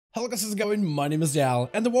Hello guys, how's it going? My name is Dal,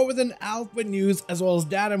 and the war within alpha news as well as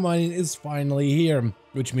data mining is finally here,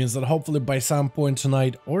 which means that hopefully by some point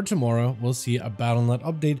tonight or tomorrow we'll see a Battle.net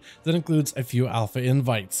update that includes a few alpha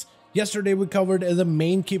invites. Yesterday we covered the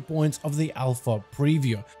main key points of the alpha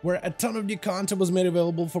preview, where a ton of new content was made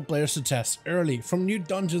available for players to test early, from new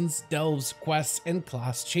dungeons, delves, quests, and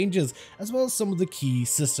class changes, as well as some of the key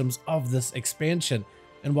systems of this expansion.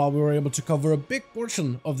 And while we were able to cover a big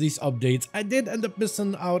portion of these updates, I did end up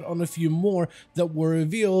missing out on a few more that were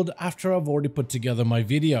revealed after I've already put together my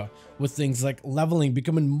video, with things like leveling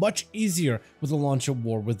becoming much easier with the launch of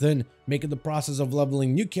War Within, making the process of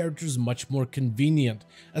leveling new characters much more convenient,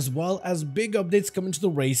 as well as big updates coming to the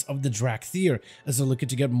race of the Dracthyr, as they're looking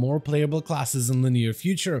to get more playable classes in the near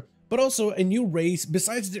future. But also, a new race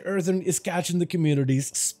besides the Earthen is catching the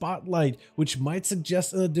community's spotlight, which might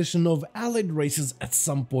suggest an addition of allied races at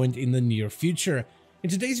some point in the near future. In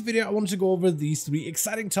today's video, I wanted to go over these three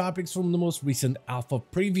exciting topics from the most recent alpha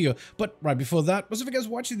preview, but right before that, most of you guys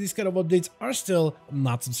watching these kind of updates are still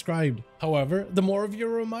not subscribed. However, the more of you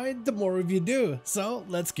remind, the more of you do, so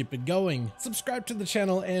let's keep it going. Subscribe to the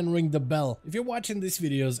channel and ring the bell if you're watching these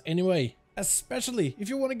videos anyway. Especially if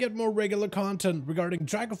you want to get more regular content regarding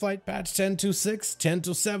Dragonflight patch 10.26,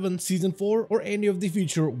 10.7, Season 4, or any of the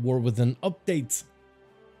future War Within updates.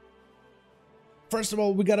 First of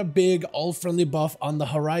all, we got a big all-friendly buff on the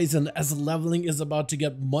horizon, as leveling is about to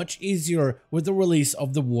get much easier with the release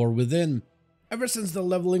of the War Within. Ever since the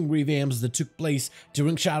leveling revamps that took place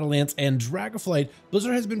during Shadowlands and Dragonflight,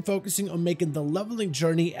 Blizzard has been focusing on making the leveling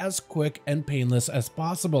journey as quick and painless as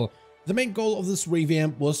possible. The main goal of this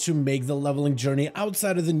revamp was to make the leveling journey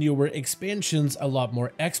outside of the newer expansions a lot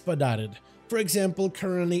more expedited. For example,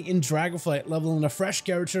 currently in Dragonflight, leveling a fresh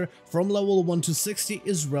character from level 1 to 60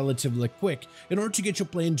 is relatively quick, in order to get you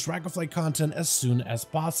playing Dragonflight content as soon as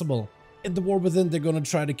possible. In the War Within, they're going to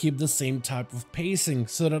try to keep the same type of pacing,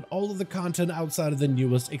 so that all of the content outside of the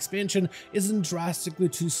newest expansion isn't drastically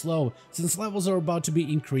too slow, since levels are about to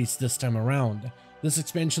be increased this time around. This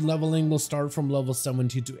expansion leveling will start from level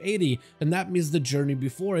 70 to 80, and that means the journey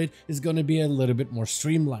before it is going to be a little bit more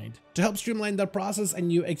streamlined. To help streamline that process, a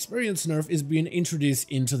new experience nerf is being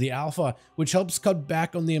introduced into the alpha, which helps cut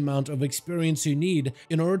back on the amount of experience you need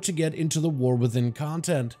in order to get into the War Within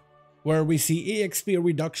content, where we see EXP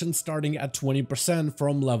reduction starting at 20%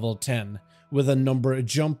 from level 10, with a number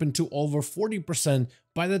jumping to over 40%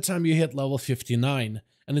 by the time you hit level 59,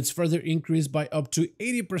 and it's further increased by up to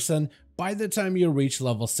 80% by the time you reach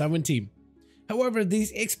level 70. However,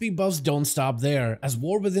 these XP buffs don't stop there, as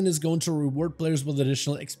War Within is going to reward players with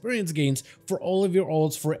additional experience gains for all of your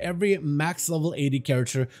ults for every max level 80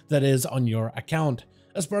 character that is on your account.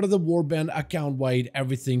 As part of the Warband account-wide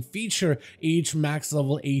everything feature, each max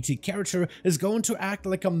level 80 character is going to act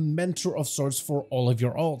like a mentor of sorts for all of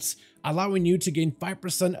your ults, allowing you to gain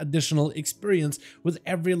 5% additional experience with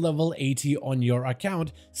every level 80 on your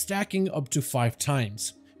account, stacking up to 5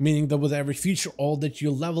 times. Meaning that with every future ult that you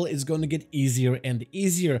level is going to get easier and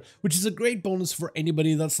easier, which is a great bonus for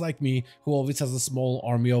anybody that's like me, who always has a small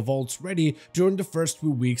army of ults ready during the first few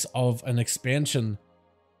weeks of an expansion.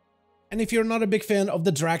 And if you're not a big fan of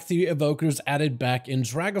the Dracthyr evokers added back in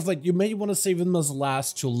Dragonflight, you may want to save them as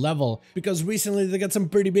last to level, because recently they got some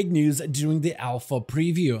pretty big news during the alpha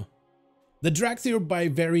preview. The Dracthyr by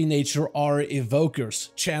very nature are evokers,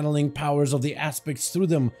 channeling powers of the aspects through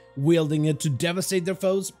them, wielding it to devastate their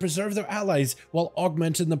foes, preserve their allies, while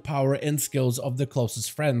augmenting the power and skills of their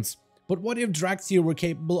closest friends. But what if Dracthyr were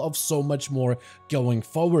capable of so much more going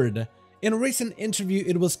forward? In a recent interview,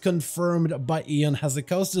 it was confirmed by Ian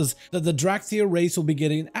Hazekostas that the Dracthyr race will be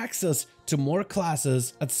getting access to more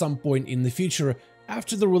classes at some point in the future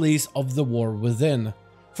after the release of the War Within.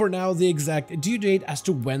 For now, the exact due date as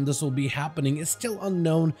to when this will be happening is still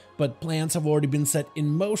unknown, but plans have already been set in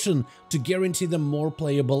motion to guarantee them more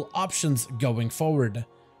playable options going forward.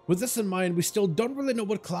 With this in mind, we still don't really know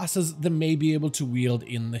what classes they may be able to wield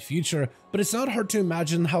in the future, but it's not hard to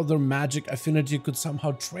imagine how their magic affinity could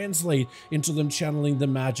somehow translate into them channeling the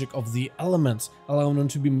magic of the elements, allowing them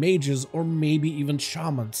to be mages or maybe even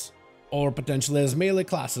shamans. Or potentially as melee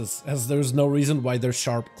classes, as there's no reason why their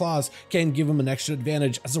sharp claws can't give them an extra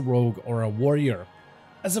advantage as a rogue or a warrior.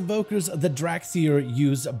 As evokers, the Dracthyr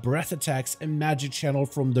use breath attacks and magic channel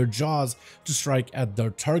from their jaws to strike at their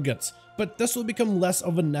targets, but this will become less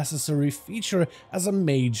of a necessary feature as a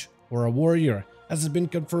mage or a warrior, as it's been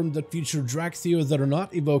confirmed that future Dracthyr that are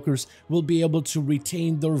not evokers will be able to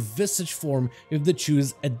retain their visage form if they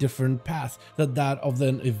choose a different path than that of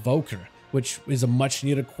an evoker, which is a much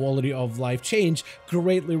needed quality of life change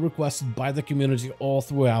greatly requested by the community all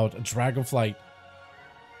throughout Dragonflight.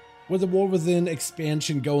 With the War Within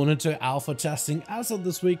expansion going into alpha testing as of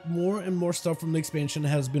this week, more and more stuff from the expansion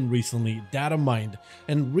has been recently data mined.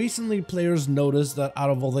 And recently players noticed that out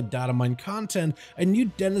of all the data mined content, a new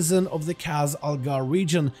denizen of the Khaz Algar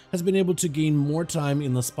region has been able to gain more time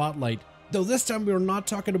in the spotlight. Though this time we are not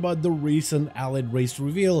talking about the recent allied race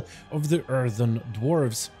reveal of the Earthen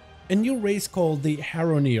Dwarves. A new race called the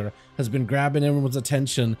Haronir has been grabbing everyone's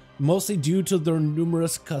attention, mostly due to their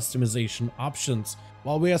numerous customization options.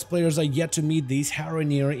 While we as players are yet to meet these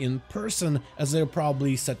Haronir in person, as they are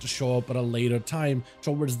probably set to show up at a later time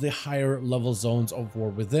towards the higher level zones of War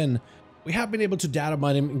Within, we have been able to data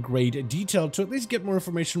mine them in great detail to at least get more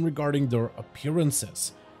information regarding their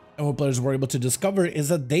appearances. And what players were able to discover is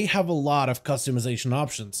that they have a lot of customization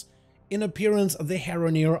options. In appearance, the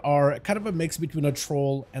Haronir are kind of a mix between a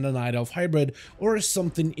troll and a night elf hybrid, or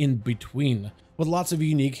something in between, with lots of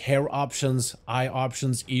unique hair options, eye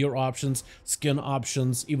options, ear options, skin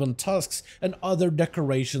options, even tusks, and other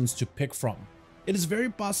decorations to pick from. It is very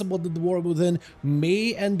possible that the War Within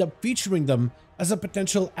may end up featuring them as a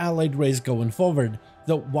potential allied race going forward,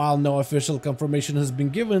 though while no official confirmation has been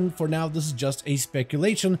given, for now this is just a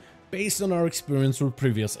speculation based on our experience with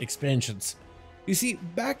previous expansions. You see,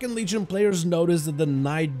 back in Legion, players noticed that the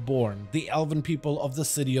Nightborn, the elven people of the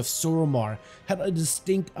city of Surumar, had a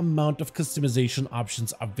distinct amount of customization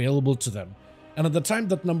options available to them. And at the time,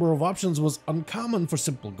 that number of options was uncommon for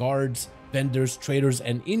simple guards, vendors, traders,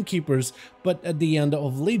 and innkeepers, but at the end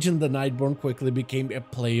of Legion, the Nightborn quickly became a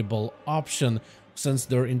playable option, since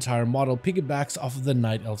their entire model piggybacks off of the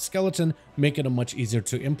Night Elf skeleton, making it much easier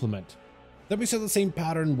to implement. Then we saw the same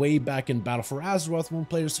pattern way back in Battle for Azeroth when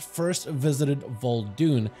players first visited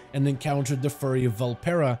Vol'dun and encountered the furry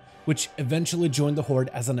Velpera, which eventually joined the Horde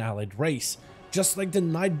as an allied race. Just like the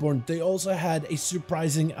Nightborn, they also had a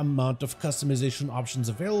surprising amount of customization options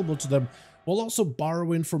available to them, while also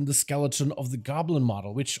borrowing from the skeleton of the Goblin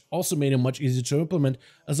model, which also made it much easier to implement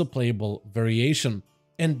as a playable variation.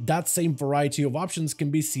 And that same variety of options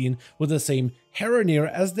can be seen with the same Haronir,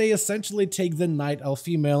 as they essentially take the Night Elf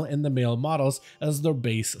female and the male models as their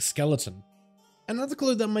base skeleton. Another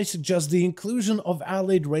clue that might suggest the inclusion of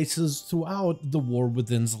allied races throughout the War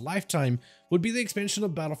Within's lifetime would be the expansion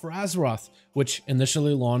of Battle for Azeroth, which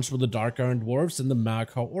initially launched with the Dark Iron Dwarves and the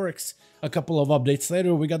Magha Orcs. A couple of updates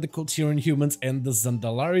later, we got the Kultiran humans and the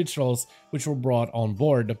Zandalari trolls, which were brought on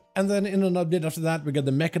board. And then in an update after that, we got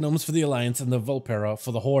the Mechanomes for the Alliance and the Velpera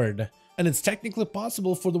for the Horde. And it's technically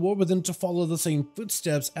possible for the War Within to follow the same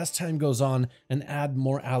footsteps as time goes on and add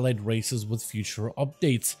more allied races with future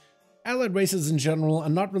updates. Allied races in general are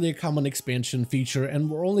not really a common expansion feature and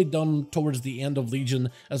were only done towards the end of Legion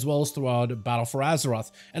as well as throughout Battle for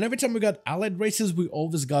Azeroth, and every time we got allied races we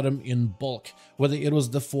always got them in bulk, whether it was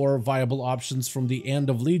the 4 viable options from the end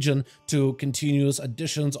of Legion to continuous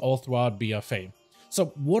additions all throughout BFA. So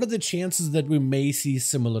what are the chances that we may see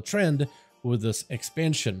similar trend with this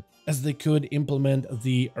expansion, as they could implement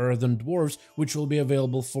the Earthen Dwarves, which will be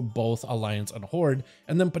available for both Alliance and Horde,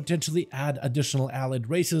 and then potentially add additional allied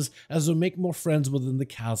races as we make more friends within the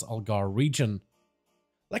Khaz Algar region.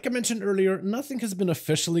 Like I mentioned earlier, nothing has been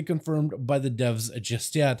officially confirmed by the devs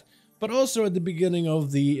just yet, but also at the beginning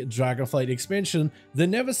of the Dragonflight expansion, they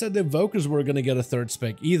never said the Evokers were going to get a third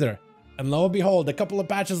spec either. And lo and behold, a couple of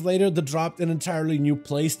patches later, they dropped an entirely new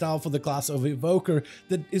playstyle for the class of Evoker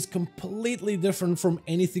that is completely different from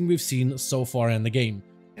anything we've seen so far in the game.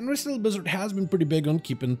 And recently Blizzard has been pretty big on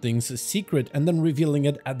keeping things secret and then revealing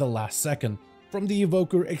it at the last second. From the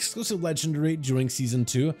Evoker exclusive legendary during Season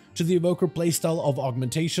 2, to the Evoker playstyle of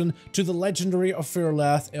Augmentation, to the legendary of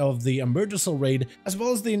Fairlath of the Emergency raid, as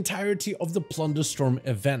well as the entirety of the Plunderstorm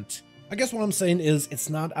event. I guess what I'm saying is, it's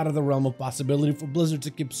not out of the realm of possibility for Blizzard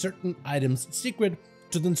to keep certain items secret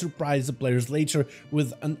to then surprise the players later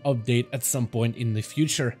with an update at some point in the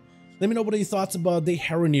future. Let me know what are your thoughts about the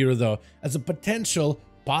Haronir though, as a potential,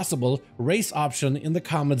 possible race option in the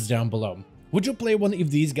comments down below. Would you play one if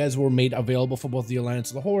these guys were made available for both the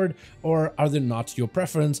Alliance and the Horde, or are they not your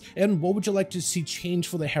preference? And what would you like to see change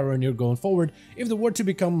for the Haronir going forward if they were to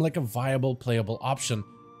become like a viable playable option?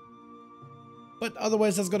 But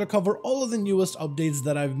otherwise, that's going to cover all of the newest updates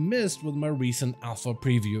that I've missed with my recent alpha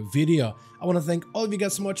preview video. I want to thank all of you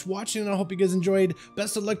guys so much for watching, and I hope you guys enjoyed.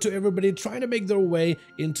 Best of luck to everybody trying to make their way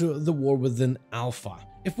into the War Within alpha.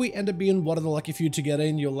 If we end up being one of the lucky few to get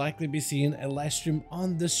in, you'll likely be seeing a live stream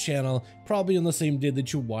on this channel, probably on the same day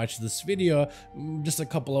that you watch this video, just a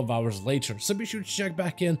couple of hours later. So be sure to check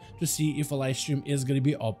back in to see if a live stream is going to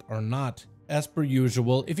be up or not. as per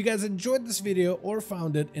usual, if you guys enjoyed this video or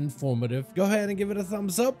found it informative, go ahead and give it a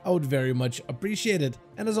thumbs up. I would very much appreciate it.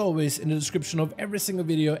 And as always, in the description of every single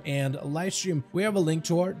video and live stream, we have a link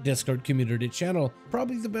to our Discord community channel.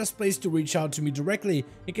 Probably the best place to reach out to me directly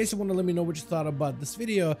in case you want to let me know what you thought about this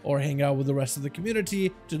video or hang out with the rest of the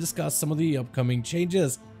community to discuss some of the upcoming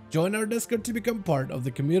changes. Join our Discord to become part of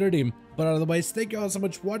the community. But otherwise, thank you all so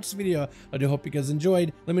much for watching this video. I do hope you guys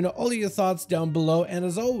enjoyed. Let me know all of your thoughts down below. And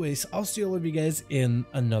as always, I'll see all of you guys in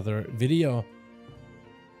another video.